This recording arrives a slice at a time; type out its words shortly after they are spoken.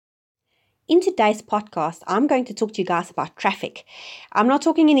In today's podcast, I'm going to talk to you guys about traffic. I'm not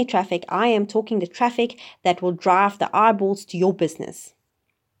talking any traffic. I am talking the traffic that will drive the eyeballs to your business.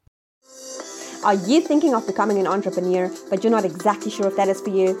 Are you thinking of becoming an entrepreneur, but you're not exactly sure if that is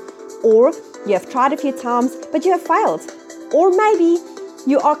for you? Or you have tried a few times, but you have failed? Or maybe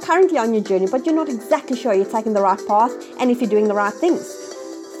you are currently on your journey, but you're not exactly sure you're taking the right path and if you're doing the right things?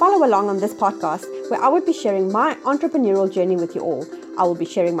 Follow along on this podcast where I will be sharing my entrepreneurial journey with you all. I will be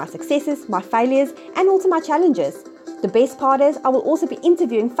sharing my successes, my failures, and also my challenges. The best part is I will also be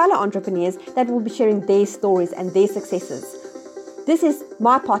interviewing fellow entrepreneurs that will be sharing their stories and their successes. This is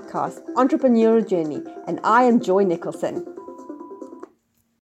my podcast, Entrepreneurial Journey, and I am Joy Nicholson.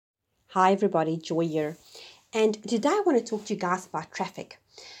 Hi everybody, Joy here. And today I want to talk to you guys about traffic.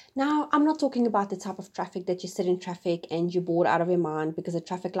 Now, I'm not talking about the type of traffic that you sit in traffic and you're bored out of your mind because the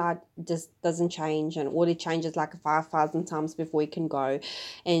traffic light just doesn't change and all it changes like 5,000 times before you can go.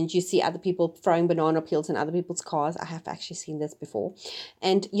 And you see other people throwing banana peels in other people's cars. I have actually seen this before.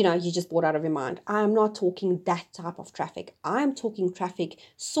 And, you're just bored out of your mind. I am not talking that type of traffic. I am talking traffic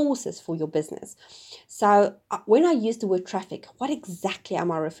sources for your business. So when I use the word traffic, what exactly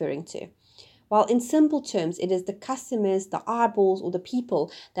am I referring to? Well, in simple terms, it is the customers, the eyeballs, or the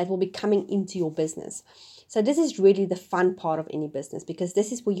people that will be coming into your business. So this is really the fun part of any business because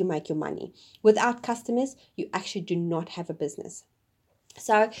this is where you make your money. Without customers, you actually do not have a business.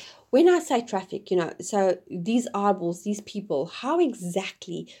 So when I say traffic, so these eyeballs, these people, how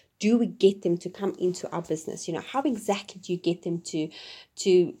exactly do we get them to come into our business? How exactly do you get them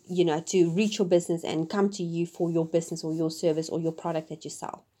to reach your business and come to you for your business or your service or your product that you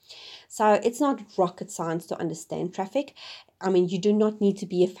sell? So it's not rocket science to understand traffic. I mean, you do not need to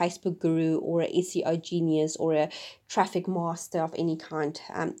be a Facebook guru or an SEO genius or a traffic master of any kind.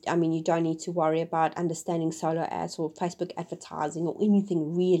 You don't need to worry about understanding solo ads or Facebook advertising or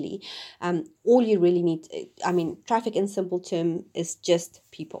anything really. All you really need, traffic in simple term is just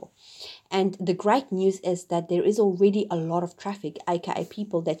people. And the great news is that there is already a lot of traffic, aka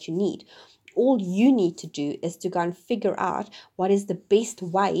people that you need. All you need to do is to go and figure out what is the best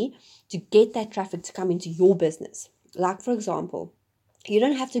way to get that traffic to come into your business. Like, for example, you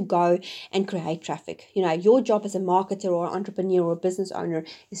don't have to go and create traffic. Your job as a marketer or entrepreneur or business owner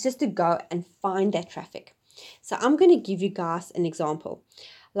is just to go and find that traffic. So I'm going to give you guys an example.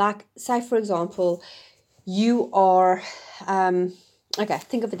 Like, say, for example, you are,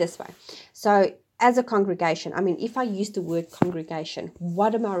 think of it this way. So as a congregation, if I use the word congregation,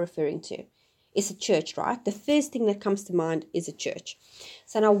 what am I referring to? It's a church, right? The first thing that comes to mind is a church.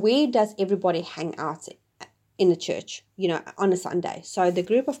 So now where does everybody hang out in a church, on a Sunday? So the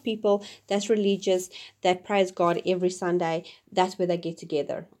group of people that's religious, that praise God every Sunday, that's where they get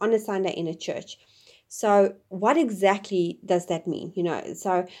together on a Sunday in a church. So what exactly does that mean?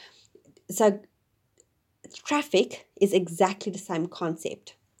 So traffic is exactly the same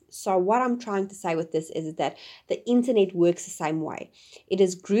concept. So what I'm trying to say with this is that the internet works the same way. It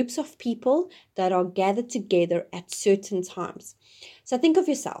is groups of people that are gathered together at certain times. So think of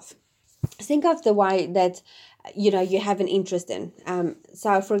yourself. Think of the way that you have an interest in.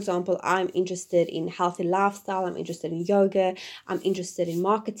 So for example, I'm interested in healthy lifestyle, I'm interested in yoga, I'm interested in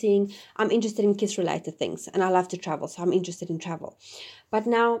marketing, I'm interested in kids related things, and I love to travel, so I'm interested in travel. But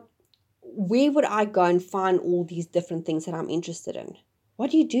now, where would I go and find all these different things that I'm interested in? What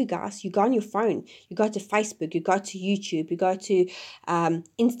do you do, guys? You go on your phone, you go to Facebook, you go to YouTube, you go to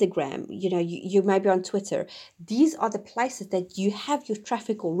Instagram, you may be on Twitter. These are the places that you have your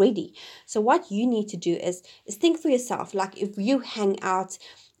traffic already. So what you need to do is think for yourself, like if you hang out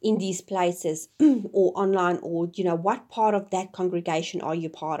in these places or online or, what part of that congregation are you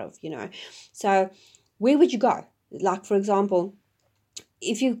part of, So where would you go? Like, for example,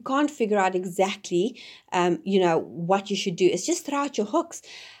 if you can't figure out exactly, what you should do, is just throw out your hooks.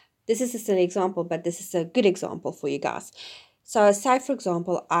 This is just an example, but this is a good example for you guys. So say, for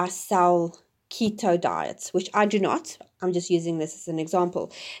example, I sell keto diets, which I do not. I'm just using this as an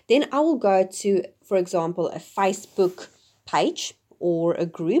example. Then I will go to, for example, a Facebook page or a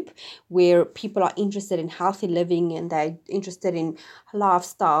group where people are interested in healthy living and they're interested in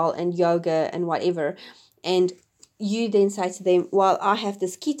lifestyle and yoga and whatever. And you then say to them, well, I have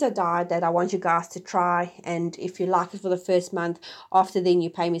this keto diet that I want you guys to try. And if you like it for the first month, after then you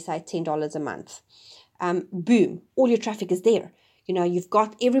pay me, say, $10 a month. Boom, all your traffic is there. You've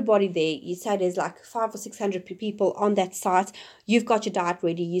got everybody there. You say there's like 500 or 600 people on that site. You've got your diet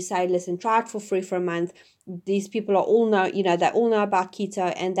ready. You say, listen, try it for free for a month. These people are all know, they all know about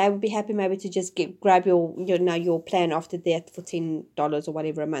keto, and they would be happy maybe to just grab your plan after that for $10 or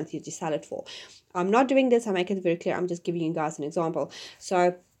whatever a month you sell it for. I'm not doing this. I make it very clear. I'm just giving you guys an example.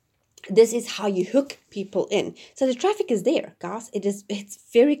 So this is how you hook people in. So the traffic is there, guys. It's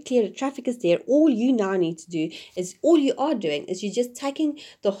very clear the traffic is there. All you now need to do is, all you are doing is you're just taking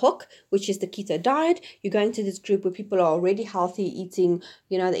the hook, which is the keto diet. You're going to this group where people are already healthy, eating,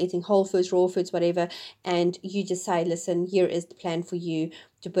 they're eating whole foods, raw foods, whatever, and you just say, listen, here is the plan for you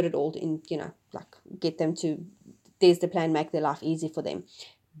to put it all in, like get them to, there's the plan, make their life easy for them.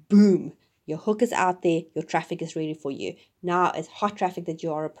 Boom. Your hook is out there, your traffic is ready for you. Now it's hot traffic that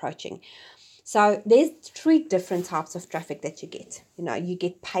you are approaching. So there's 3 different types of traffic that you get. You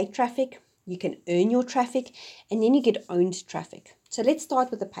get paid traffic, you can earn your traffic, and then you get owned traffic. So let's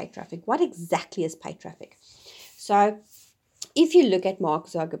start with the paid traffic. What exactly is paid traffic? So if you look at Mark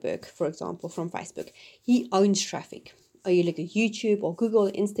Zuckerberg, for example, from Facebook, he owns traffic. Or you look at YouTube or Google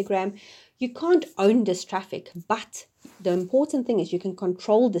or Instagram, you can't own this traffic, but the important thing is you can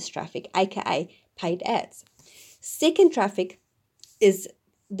control this traffic, aka paid ads. Second traffic is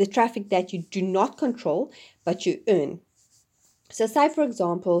the traffic that you do not control, but you earn. So say, for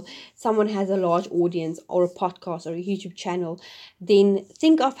example, someone has a large audience or a podcast or a YouTube channel, then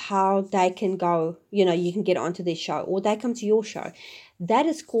think of how they can go, you can get onto their show or they come to your show. That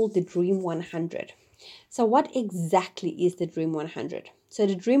is called the Dream 100. So what exactly is the Dream 100? So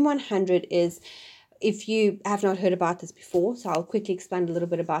the Dream 100 is, if you have not heard about this before, so I'll quickly explain a little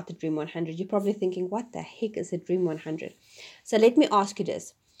bit about the Dream 100. You're probably thinking, what the heck is the Dream 100? So let me ask you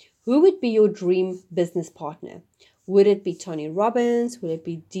this. Who would be your dream business partner? Would it be Tony Robbins? Would it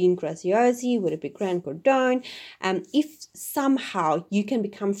be Dean Graziosi? Would it be Grant Cardone? If somehow you can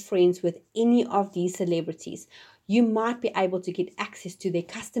become friends with any of these celebrities, you might be able to get access to their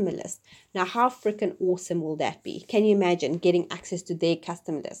customer list. Now, how freaking awesome will that be? Can you imagine getting access to their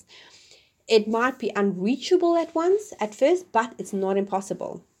customer list? It might be unreachable at first, but it's not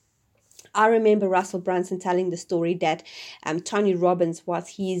impossible. I remember Russell Brunson telling the story that Tony Robbins was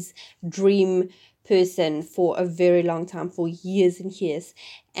his dream person for a very long time, for years and years.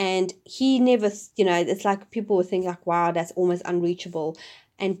 And he never, it's like people would think like, wow, that's almost unreachable.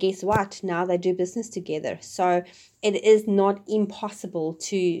 And guess what? Now they do business together. So it is not impossible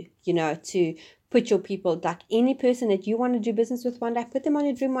to put your people, like any person that you want to do business with one day, put them on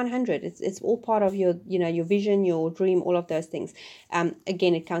your Dream 100. It's all part of your, your vision, your dream, all of those things.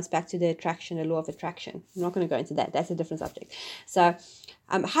 Again, it comes back to the law of attraction. I'm not going to go into that. That's a different subject. So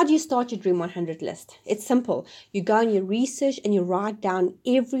how do you start your Dream 100 list? It's simple. You go and you research and you write down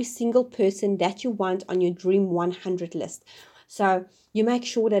every single person that you want on your Dream 100 list. So you make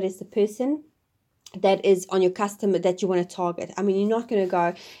sure that it's the person that is on your customer that you want to target. I mean, you're not going to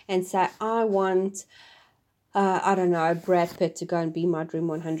go and say, I want, Brad Pitt to go and be my Dream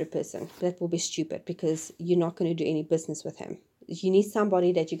 100 person. That will be stupid because you're not going to do any business with him. You need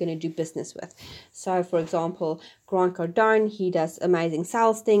somebody that you're going to do business with. So, for example, Grant Cardone, he does amazing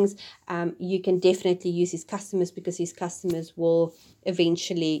sales things. You can definitely use his customers because his customers will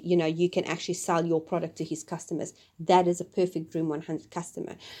eventually, you can actually sell your product to his customers. That is a perfect Dream 100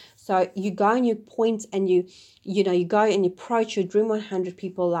 customer. So you go and you point and you go and you approach your Dream 100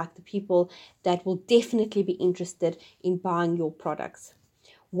 people, like the people that will definitely be interested in buying your products.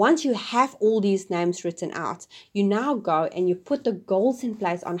 Once you have all these names written out, you now go and you put the goals in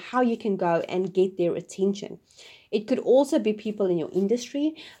place on how you can go and get their attention. It could also be people in your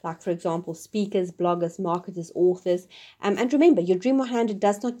industry, like, for example, speakers, bloggers, marketers, authors. And remember, your Dream 100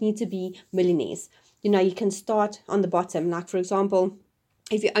 does not need to be millionaires. You can start on the bottom. Like, for example,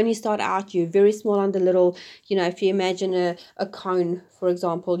 if you only start out, you're very small on the little, if you imagine a cone, for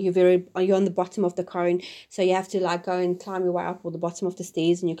example, you're on the bottom of the cone. So you have to like go and climb your way up, or the bottom of the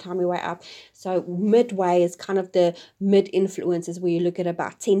stairs and you climb your way up. So midway is kind of the mid influencers where you look at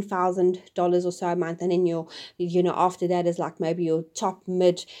about $10,000 or so a month. And then after that is like maybe your top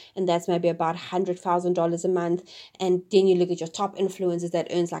mid, and that's maybe about $100,000 a month. And then you look at your top influencers that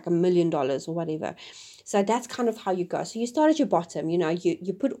earns like $1 million or whatever. So that's kind of how you go. So you start at your bottom,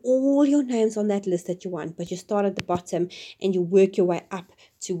 you put all your names on that list that you want, but you start at the bottom and you work your way up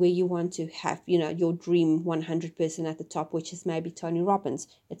to where you want to have, your Dream 100 person at the top, which is maybe Tony Robbins.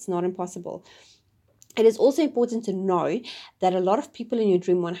 It's not impossible. It is also important to know that a lot of people in your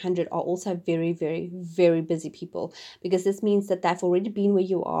Dream 100 are also very, very, very busy people, because this means that they've already been where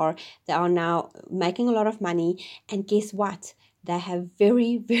you are. They are now making a lot of money. And guess what? They have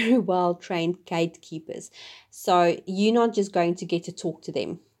very, very well-trained gatekeepers. So you're not just going to get to talk to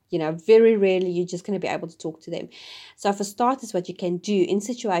them. Very rarely you're just going to be able to talk to them. So for starters, what you can do in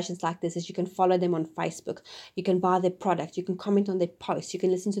situations like this is you can follow them on Facebook. You can buy their product. You can comment on their posts. You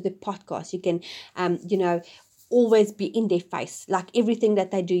can listen to their podcast. You can, always be in their face. Like everything that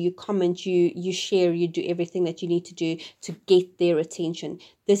they do, you comment, you share, you do everything that you need to do to get their attention.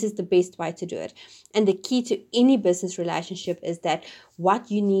 This is the best way to do it. And the key to any business relationship is that what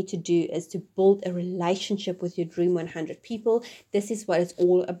you need to do is to build a relationship with your Dream 100 people. This is what it's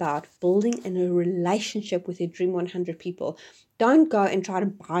all about, building a relationship with your Dream 100 people. Don't go and try to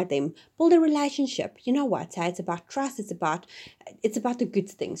buy them. Build a relationship. You know what? It's about trust. It's about the good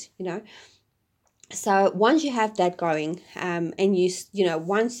things, So once you have that going, and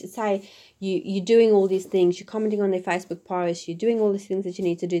once say you're doing all these things, you're commenting on their Facebook posts, you're doing all these things that you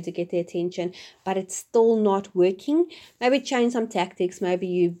need to do to get their attention, but it's still not working, maybe change some tactics.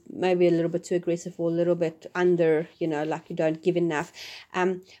 Maybe a little bit too aggressive or a little bit under, like you don't give enough.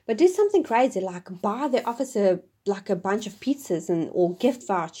 But do something crazy, like buy the officer like a bunch of pizzas or gift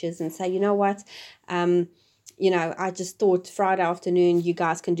vouchers and say, you know what, I just thought Friday afternoon you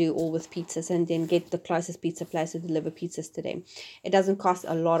guys can do all with pizzas, and then get the closest pizza place to deliver pizzas to them. It doesn't cost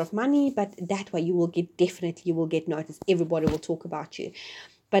a lot of money, but that way you will get noticed. Everybody will talk about you.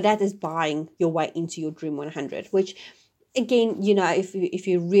 But that is buying your way into your Dream 100, which again, if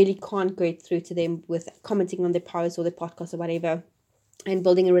you really can't get through to them with commenting on their posts or their podcast or whatever, and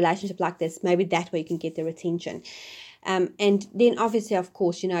building a relationship like this, maybe that way you can get their attention. And then obviously, of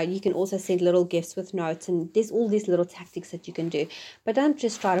course, you can also send little gifts with notes, and there's all these little tactics that you can do, but don't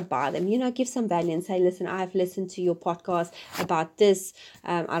just try to buy them. Give some value and say, listen, I have listened to your podcast about this.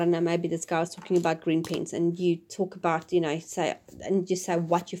 I don't know, maybe this guy was talking about green pens, and you talk about, say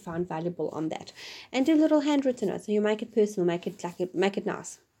what you found valuable on that, and do little handwritten notes. So you make it personal, make it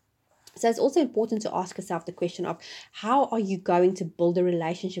nice. So it's also important to ask yourself the question of how are you going to build a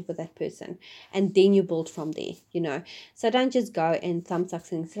relationship with that person, and then you build from there, So don't just go and thumbs up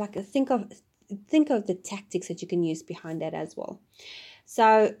things. Like think of the tactics that you can use behind that as well.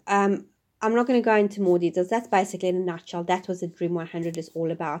 So I'm not going to go into more details. That's basically in a nutshell. That was the Dream 100 is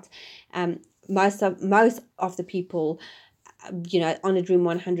all about. Most of the people, on a Dream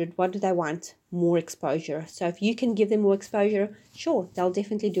 100, what do they want? More exposure. So if you can give them more exposure, sure, they'll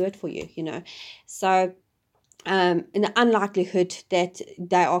definitely do it for you, So in the unlikelihood that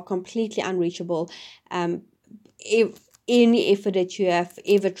they are completely unreachable, if any effort that you have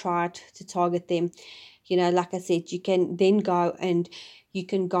ever tried to target them, like I said, you can then go and you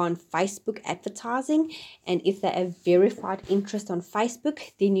can go on Facebook advertising, and if they have verified interest on Facebook,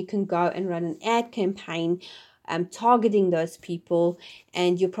 then you can go and run an ad campaign targeting those people,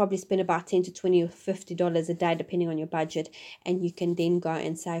 and you'll probably spend about $10 to $20 or $50 a day depending on your budget. And you can then go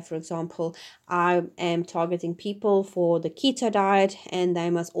and say, for example, I am targeting people for the keto diet, and they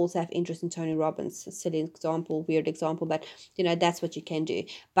must also have interest in Tony Robbins. Silly example, weird example, but that's what you can do.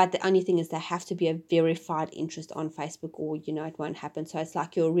 But the only thing is they have to be a verified interest on Facebook, or it won't happen. So it's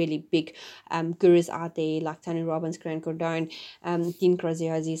like your really big gurus out there like Tony Robbins, Grant Cardone, Dean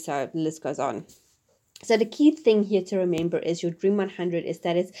Graziosi, so the list goes on. So the key thing here to remember is your Dream 100 is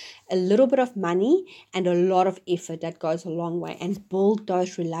that it's a little bit of money and a lot of effort that goes a long way, and build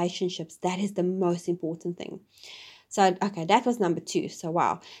those relationships. That is the most important thing. So, okay, that was number 2. So,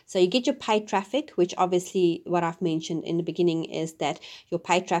 wow. So you get your paid traffic, which obviously what I've mentioned in the beginning is that your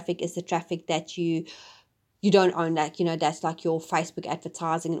paid traffic is the traffic that you don't own, that, that's like your Facebook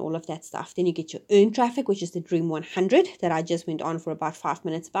advertising and all of that stuff. Then you get your earned traffic, which is the Dream 100 that I just went on for about 5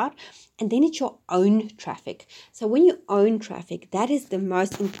 minutes about. And then it's your own traffic. So when you own traffic, that is the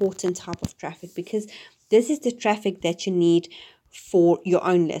most important type of traffic, because this is the traffic that you need for your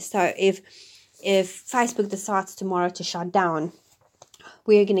own list. So if Facebook decides tomorrow to shut down,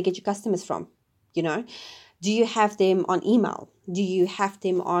 where are you going to get your customers from? Do you have them on email? Do you have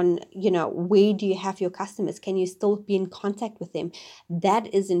them on, where do you have your customers? Can you still be in contact with them?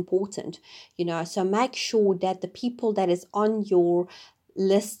 That is important, so make sure that the people that is on your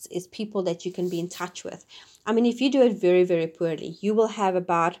lists is people that you can be in touch with. I mean, if you do it very, very poorly, you will have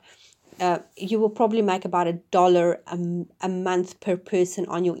about you will probably make about $1 a month per person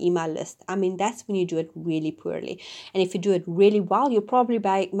on your email list. I mean, that's when you do it really poorly. And if you do it really well, you'll probably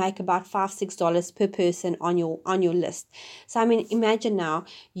make about $5-6 per person on your list. So I mean, imagine now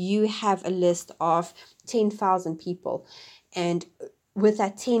you have a list of 10,000 people, and with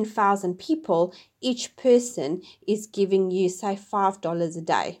that 10,000 people, each person is giving you, say, $5 a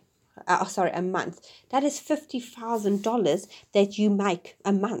day. A month. That is $50,000 that you make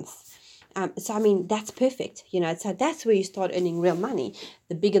a month. So I mean, that's perfect, so that's where you start earning real money.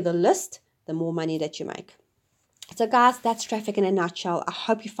 The bigger the list, the more money that you make. So guys, that's traffic in a nutshell. I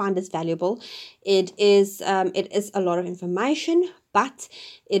hope you find this valuable. It is a lot of information, but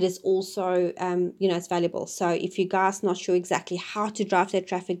it is also it's valuable. So if you guys not sure exactly how to drive that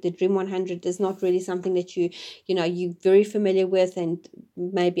traffic, the Dream 100 is not really something that you're very familiar with, and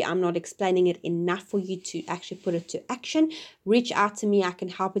maybe I'm not explaining it enough for you to actually put it to action. Reach out to me. I can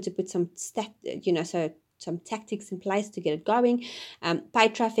help you to put some tactics in place to get it going.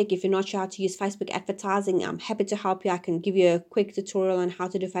 Paid traffic, if you're not sure how to use Facebook advertising, I'm happy to help you. I can give you a quick tutorial on how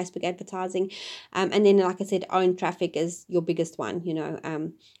to do Facebook advertising. And then, like I said, own traffic is your biggest one,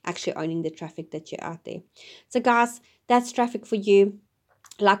 actually owning the traffic that you're out there. So guys, that's traffic for you.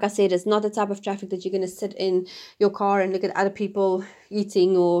 Like I said, it's not the type of traffic that you're going to sit in your car and look at other people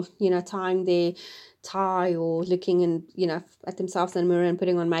eating, or tying their tie, or looking and at themselves in the mirror and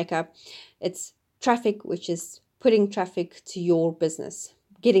putting on makeup. It's traffic which is putting traffic to your business,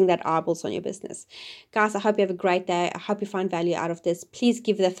 getting that eyeballs on your business. Guys, I hope you have a great day. I hope you find value out of this. Please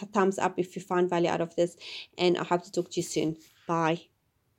give it a thumbs up if you find value out of this, and I hope to talk to you soon. Bye.